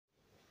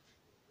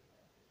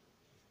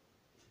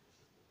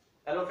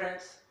Hello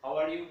friends, how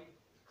are you?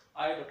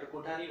 I, Dr.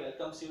 Kothari,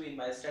 welcomes you in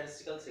my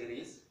statistical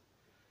series.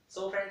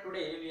 So friend,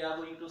 today we are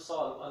going to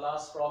solve a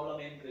last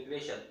problem in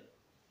regression,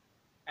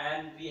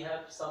 and we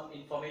have some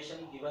information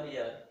given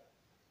here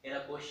in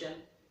a question,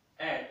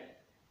 and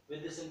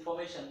with this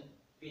information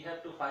we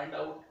have to find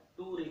out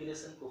two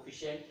regression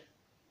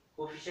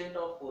coefficient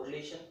of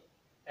correlation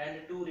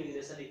and two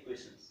regression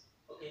equations.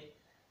 Okay,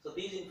 so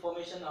these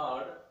information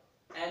are,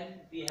 and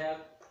we have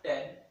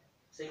 10,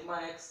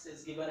 sigma x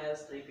is given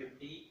as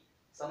 350,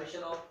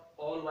 summation of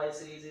all y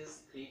series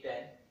is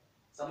 310,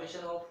 summation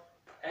of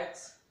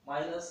x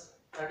minus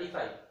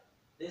 35,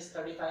 this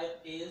 35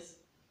 is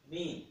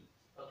mean.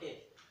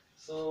 Okay,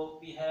 so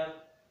we have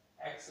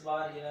x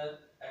bar here,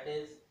 that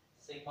is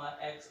sigma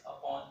x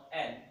upon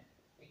n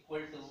equal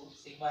to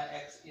sigma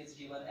x is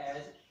given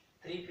as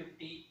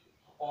 350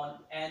 upon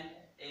n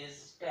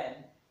is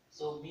 10,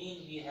 so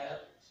mean we have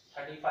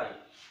 35.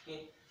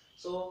 Okay,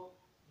 so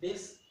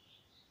this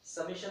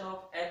summation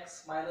of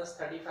x minus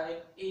 35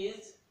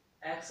 is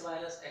x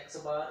minus x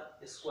bar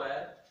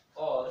square,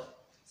 or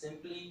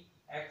simply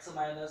x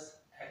minus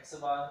x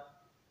bar,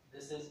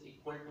 this is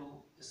equal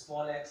to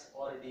small x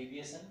or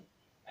deviation,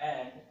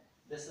 and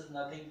this is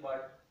nothing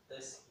but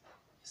this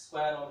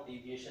square of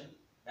deviation,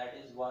 that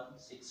is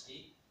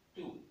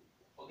 162.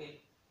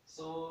 Okay,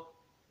 so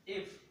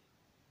if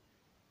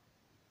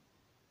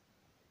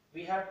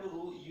we have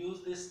to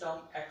use this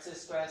term x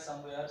square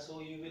somewhere, so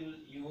you will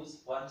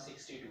use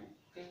 162.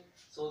 Okay,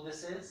 so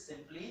this is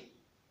simply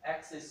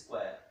x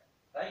square,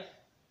 right?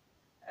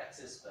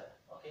 X square.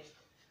 Okay,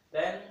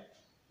 then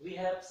we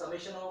have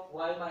summation of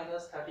y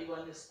minus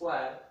 31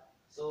 square,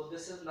 so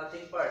this is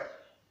nothing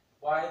but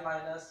y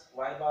minus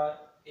y bar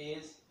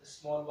is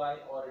small y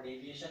or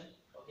deviation.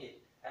 Okay,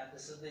 and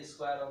this is the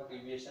square of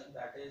deviation,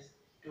 that is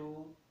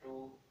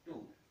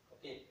 222.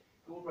 Okay,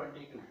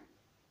 222.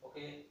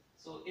 Okay,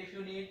 so if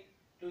you need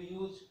to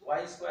use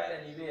y square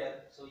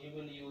anywhere, so you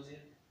will use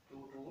it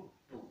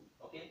 222.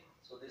 Okay,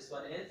 so this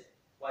one is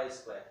y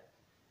square.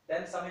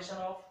 Then summation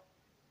of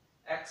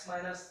x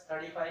minus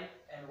 35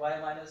 and y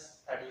minus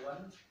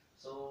 31,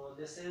 so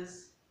this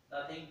is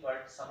nothing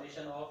but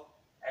summation of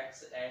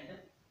x and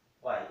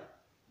y,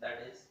 that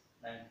is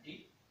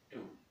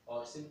 92,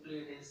 or simply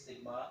it is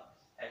sigma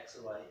xy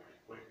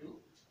equal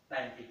to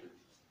 92.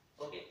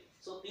 Okay,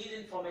 so these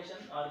information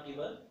are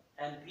given,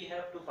 and we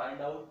have to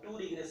find out two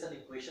regression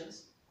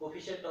equations,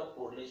 coefficient of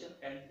correlation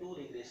and two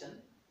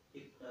regression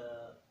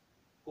uh,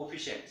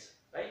 coefficients,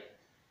 right?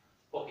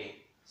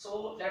 Okay,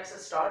 so let's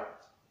start.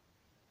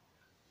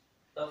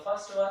 The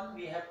first one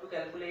we have to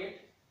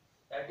calculate,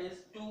 that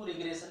is two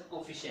regression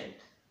coefficient.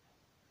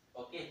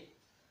 Okay,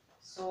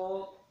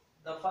 so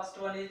the first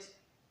one is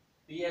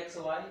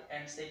bxy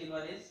and second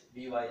one is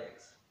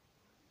byx.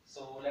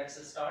 So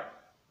let's start.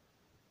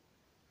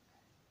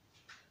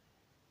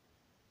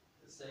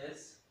 This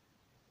is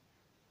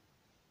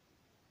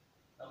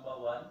number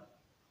one,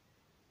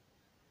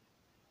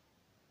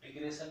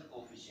 regression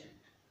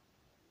coefficient.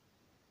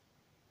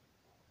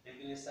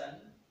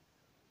 Regression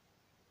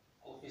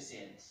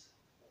coefficients.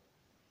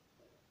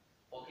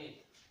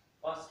 Okay,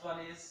 first one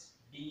is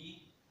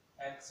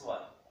bxy.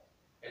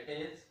 It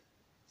is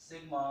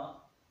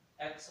sigma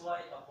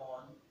xy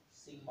upon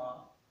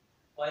sigma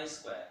y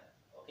square.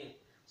 Okay,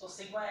 so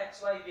sigma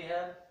xy we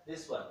have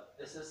this one.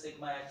 This is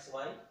sigma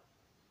xy.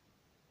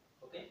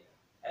 Okay,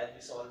 as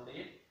we solved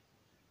it,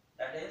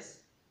 that is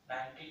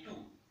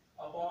 92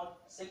 upon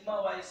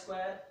sigma y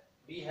square.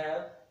 We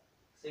have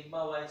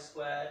sigma y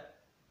square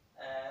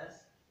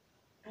as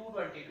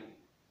 222.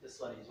 This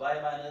one is y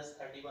minus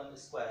 31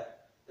 square.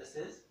 This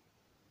is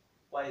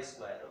y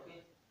square.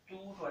 Okay,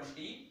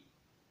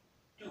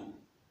 222.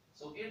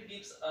 So it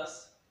gives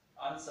us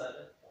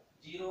answer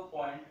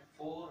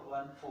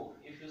 0.414.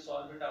 If you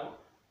solve it out,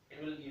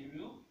 it will give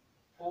you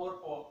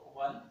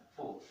 414.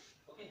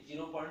 Okay,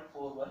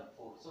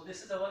 0.414. So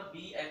this is our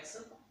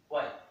bxy.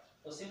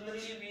 So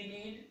similarly, we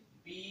need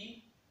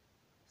b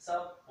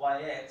sub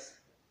yx,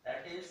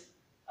 that is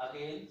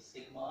again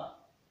sigma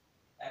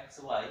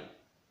xy,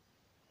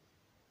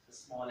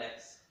 small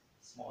x,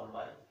 small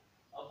y,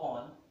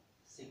 upon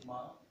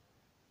sigma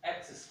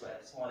x square,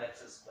 small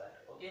x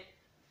square. Okay,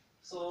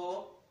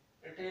 so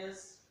it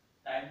is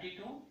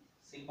 92,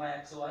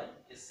 sigma xy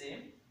is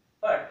same,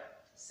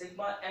 but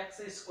sigma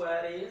x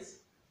square is,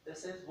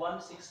 this is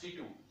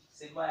 162.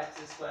 Sigma x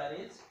square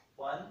is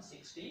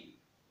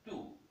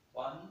 162.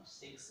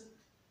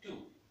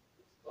 162.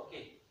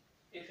 Okay,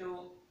 if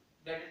you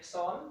get it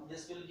solved,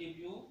 this will give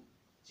you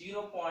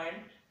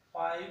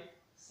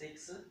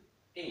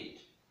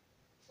 0.568.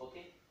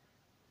 Okay,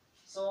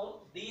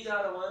 so these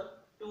are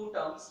our two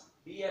terms,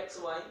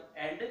 bxy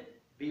and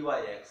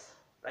byx,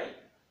 right?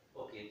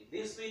 Okay,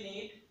 this we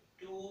need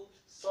to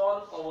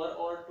solve our,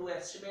 or to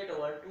estimate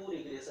our two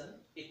regression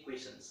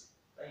equations,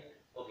 right?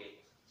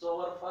 Okay,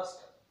 so our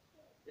first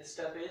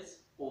step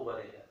is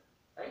over here,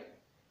 right?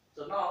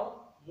 So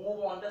now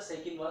move on the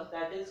second one,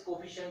 that is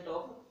coefficient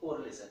of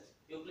correlation.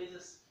 You please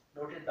just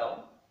note it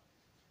down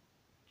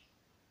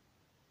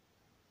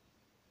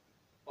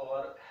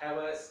or have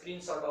a a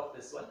screenshot of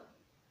this one.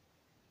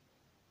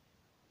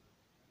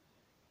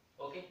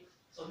 Okay,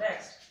 so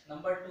next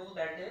number 2,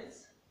 that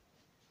is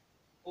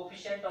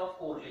coefficient of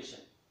correlation.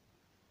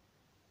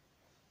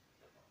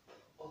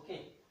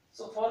 Okay,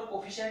 so for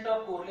coefficient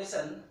of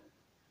correlation,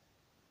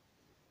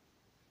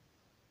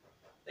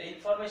 the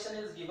information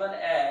is given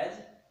as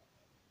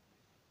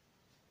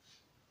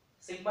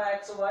sigma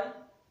xy,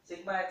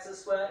 sigma x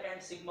square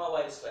and sigma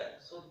y square.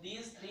 So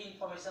these three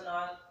information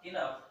are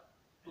enough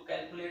to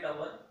calculate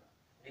our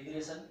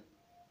regression,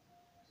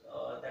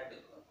 that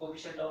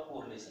coefficient of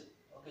correlation.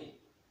 Okay,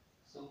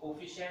 so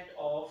coefficient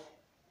of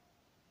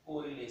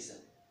correlation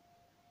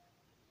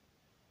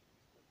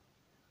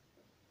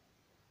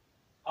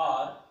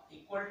are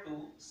equal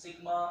to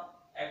sigma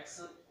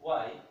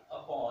xy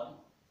upon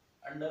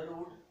under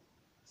root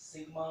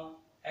sigma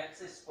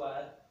x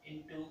square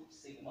into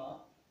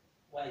sigma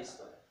y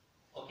square.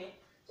 Okay,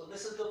 so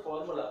this is the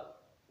formula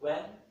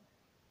when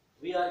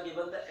we are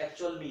given the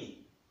actual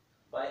mean.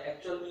 By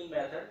actual mean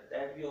method,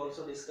 that we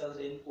also discussed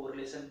in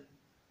correlation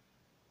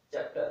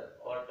chapter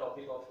or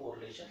topic of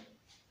correlation.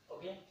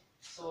 Okay,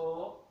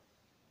 so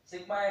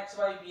sigma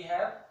xy we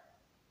have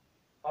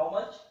how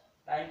much?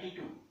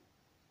 92,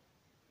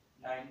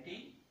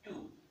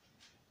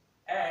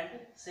 and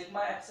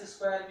sigma x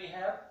square we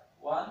have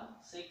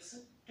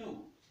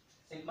 162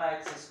 sigma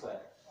x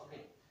square.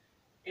 Okay,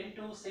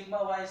 into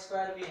sigma y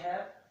square we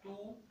have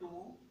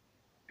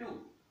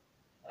 222.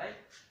 Right,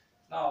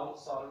 now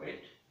solve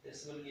it.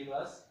 This will give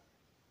us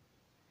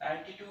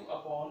 92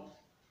 upon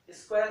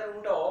square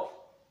root of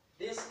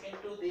this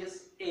into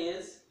this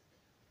is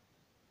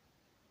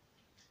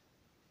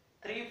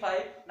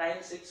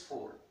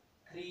 35964.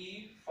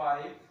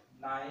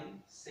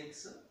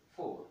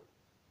 35964.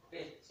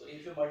 Okay, so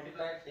if you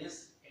multiply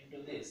this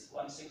into this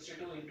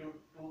 162 into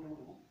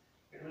 222,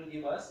 it will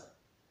give us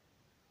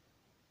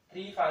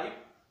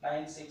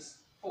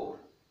 35964.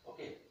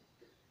 Okay,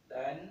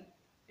 then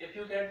if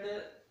you get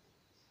the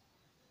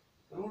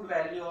root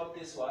value of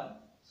this one,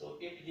 so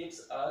it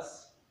gives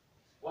us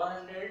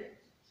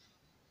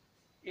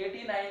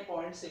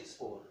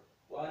 189.64.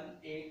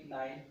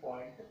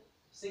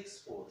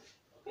 189.64.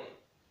 Okay,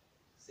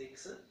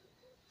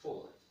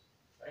 64.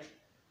 Right.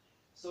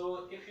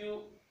 So if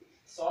you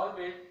solve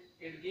it,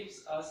 it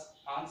gives us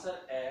answer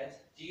as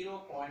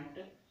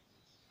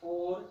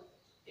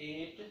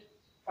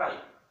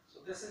 0.485.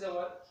 So this is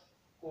our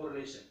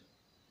correlation.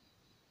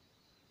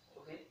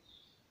 Okay.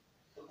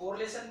 The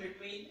correlation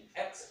between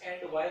x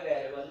and y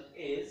variable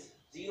is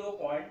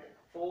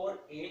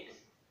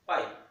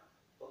 0.485.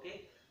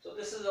 Okay, so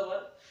this is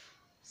our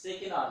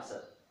second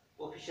answer,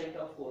 coefficient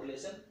of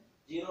correlation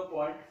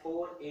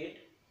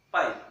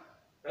 0.485,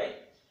 right?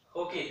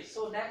 Okay,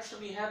 so next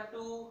we have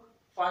to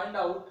find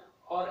out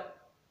or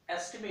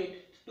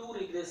estimate two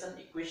regression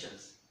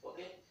equations.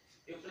 Okay,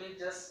 you please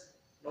just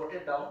note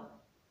it down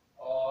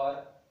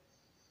or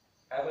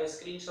have a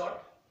screenshot.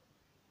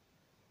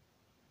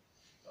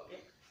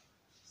 Okay,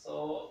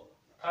 so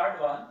third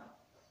one,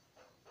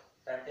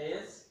 that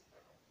is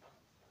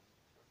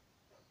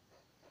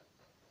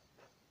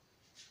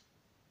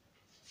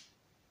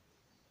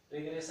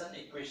regression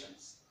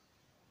equations.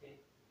 Okay,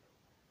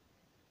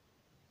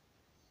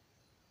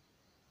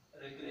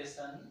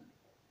 regression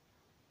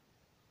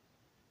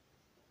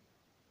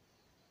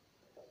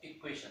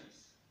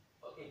equations.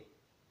 Okay,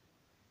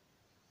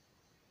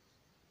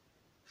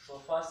 so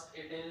first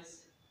it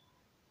is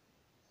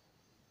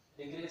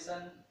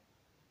regression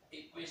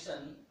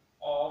equation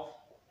of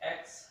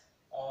x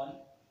on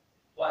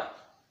y.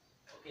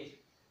 Okay,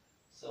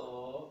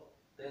 so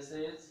this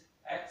is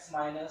x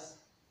minus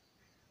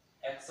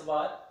x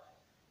bar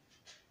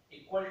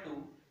equal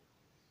to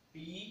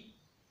p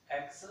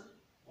x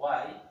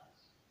y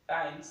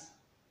times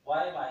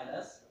y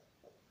minus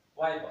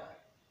y bar.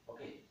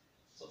 Okay,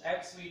 so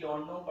x we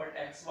don't know, but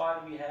x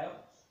bar we have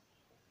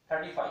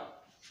 35,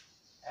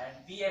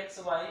 and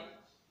pxy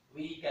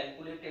we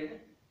calculated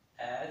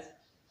as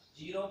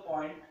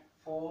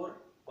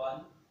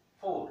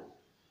 0.414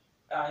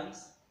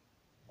 times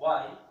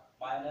y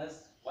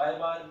minus y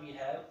bar we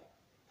have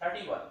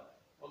 31.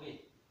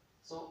 Okay,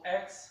 so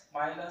x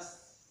minus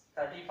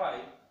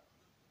 35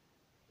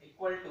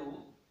 equal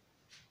to,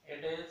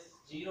 it is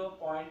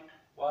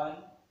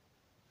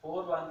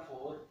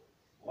 0.1414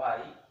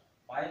 y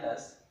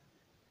minus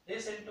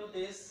this into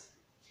this,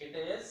 it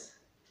is,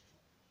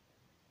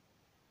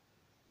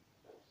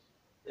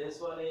 this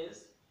one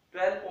is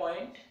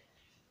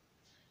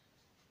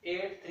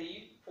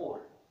 12.834.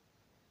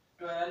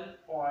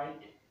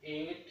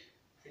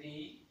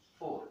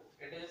 12.834.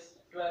 It is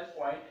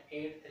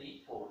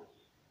 12.834.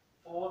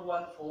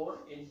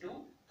 414 into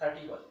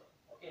 31.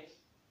 Okay.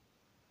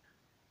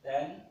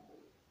 Then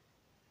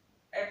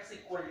x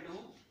equal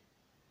to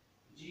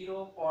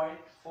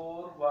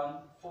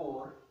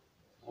 0.414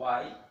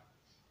 y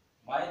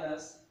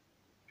minus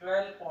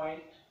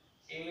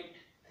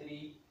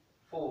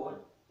 12.834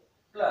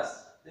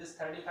 plus this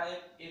 35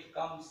 if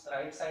comes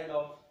right side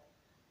of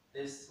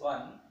this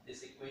one,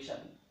 this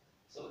equation,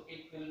 so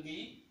it will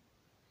be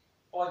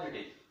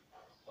positive.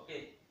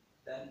 Okay,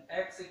 then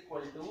x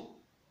equal to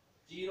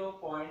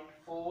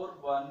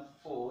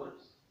 0.414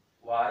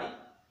 y.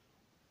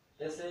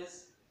 This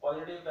is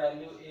positive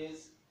value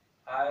is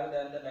higher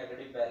than the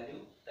negative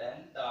value,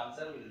 then the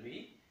answer will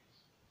be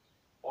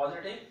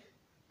positive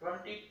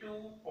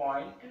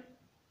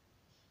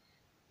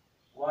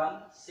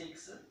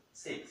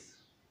 22.166,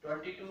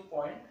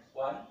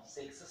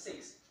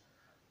 22.166,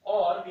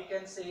 or we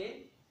can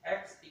say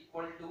x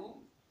equal to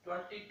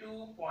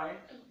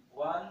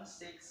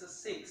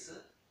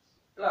 22.166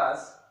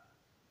 plus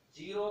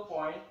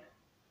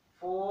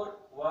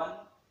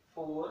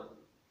 0.414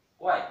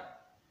 y.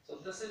 So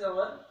this is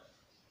our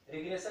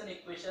regression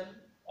equation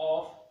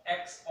of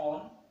x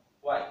on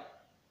y,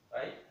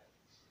 right?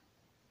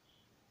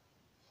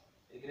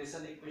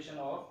 Regression equation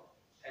of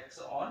x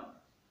on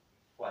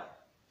y.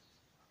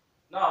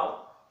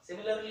 Now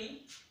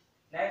similarly,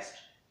 next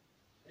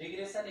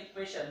regression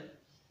equation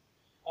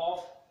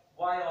of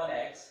y on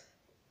x,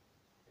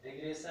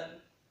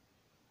 regression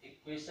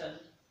equation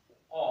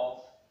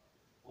of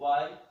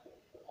y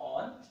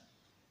on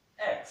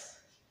x.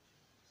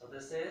 So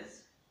this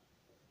is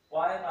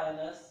y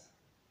minus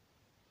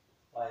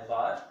y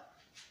bar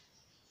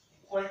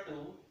equal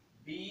to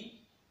b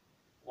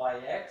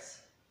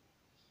yx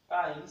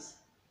times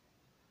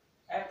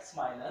x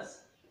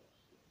minus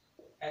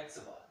x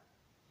bar.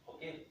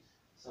 Okay,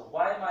 so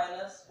y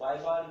minus y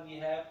bar we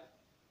have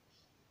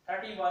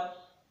 31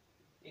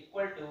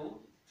 equal to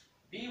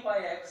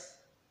byx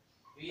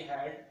we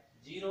had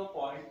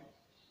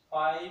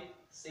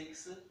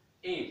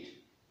 0.568,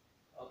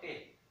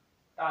 okay,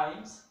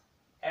 times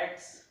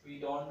x we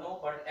don't know,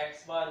 but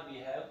x bar we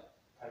have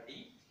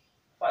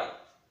 35,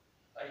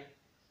 right?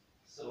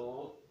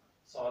 So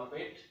solve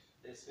it.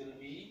 This will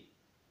be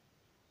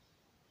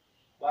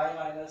y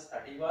minus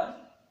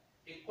 31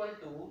 equal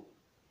to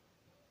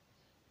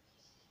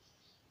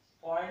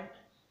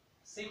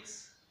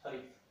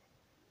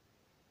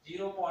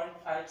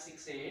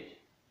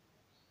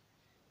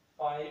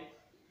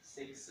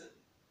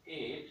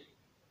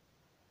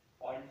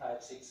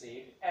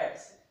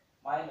x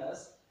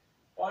minus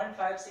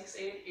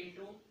 0.568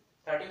 into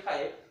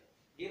 35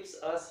 gives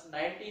us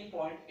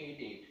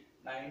 19.88,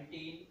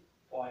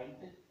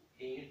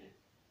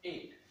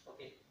 19.88.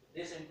 Okay,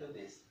 this into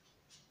this.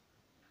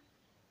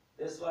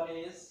 This one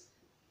is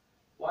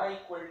y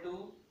equal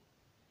to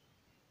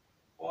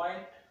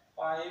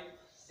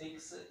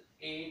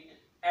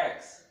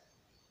 0.568x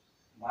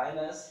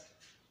minus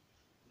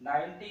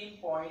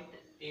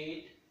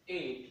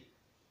 19.88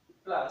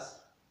 plus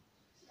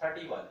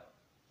 31,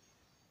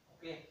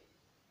 okay,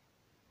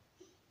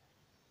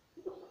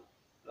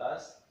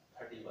 plus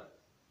 31.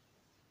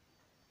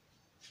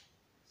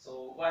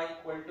 So y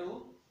equal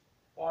to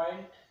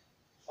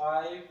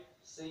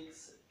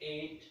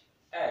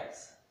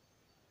 0.568x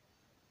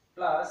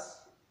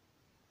plus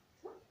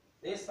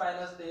this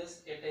minus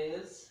this, it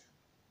is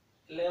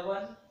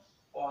 11.12.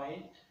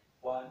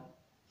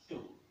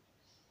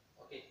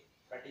 Okay,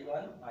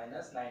 31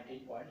 minus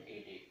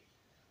 19.88,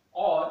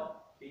 or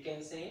we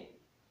can say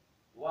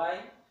y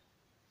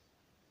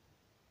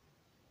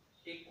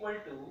equal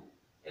to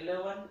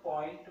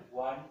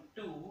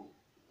 11.12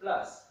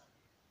 plus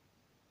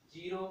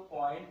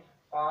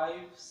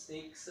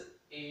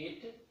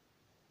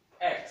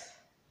 0.568x.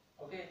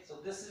 Okay, so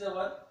this is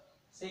our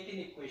second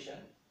equation,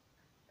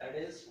 that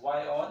is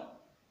y on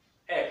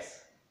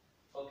x.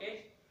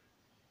 Okay,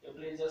 you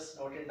please just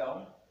note it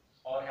down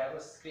or have a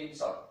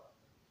screenshot,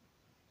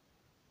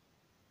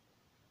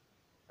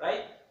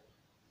 right?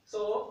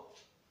 So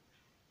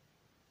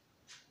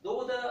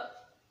though the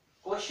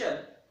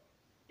question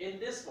in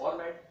this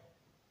format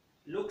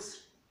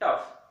looks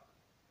tough,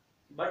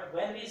 but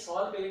when we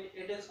solve it,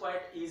 it is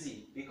quite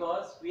easy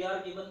because we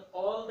are given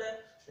all the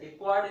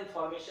required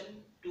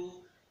information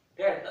to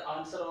get the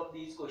answer of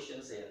these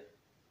questions here,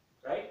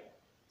 right?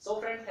 So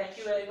friend, thank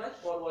you very much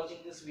for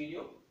watching this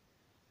video,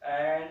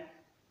 and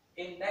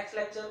in next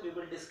lecture we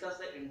will discuss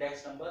the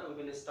index number. We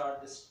will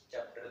start this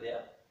chapter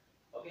there.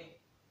 Okay,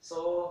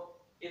 so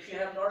if you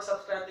have not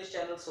subscribed this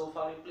channel so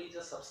far, please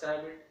just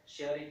subscribe it,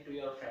 share it to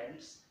your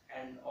friends,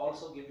 and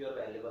also give your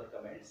valuable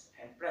comments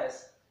and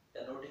press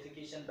the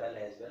notification bell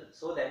as well,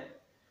 so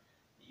that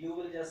you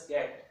will just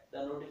get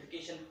the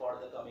notification for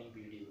the coming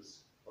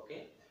videos.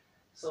 Okay,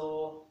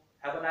 so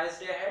have a nice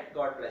day ahead.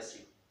 God bless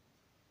you.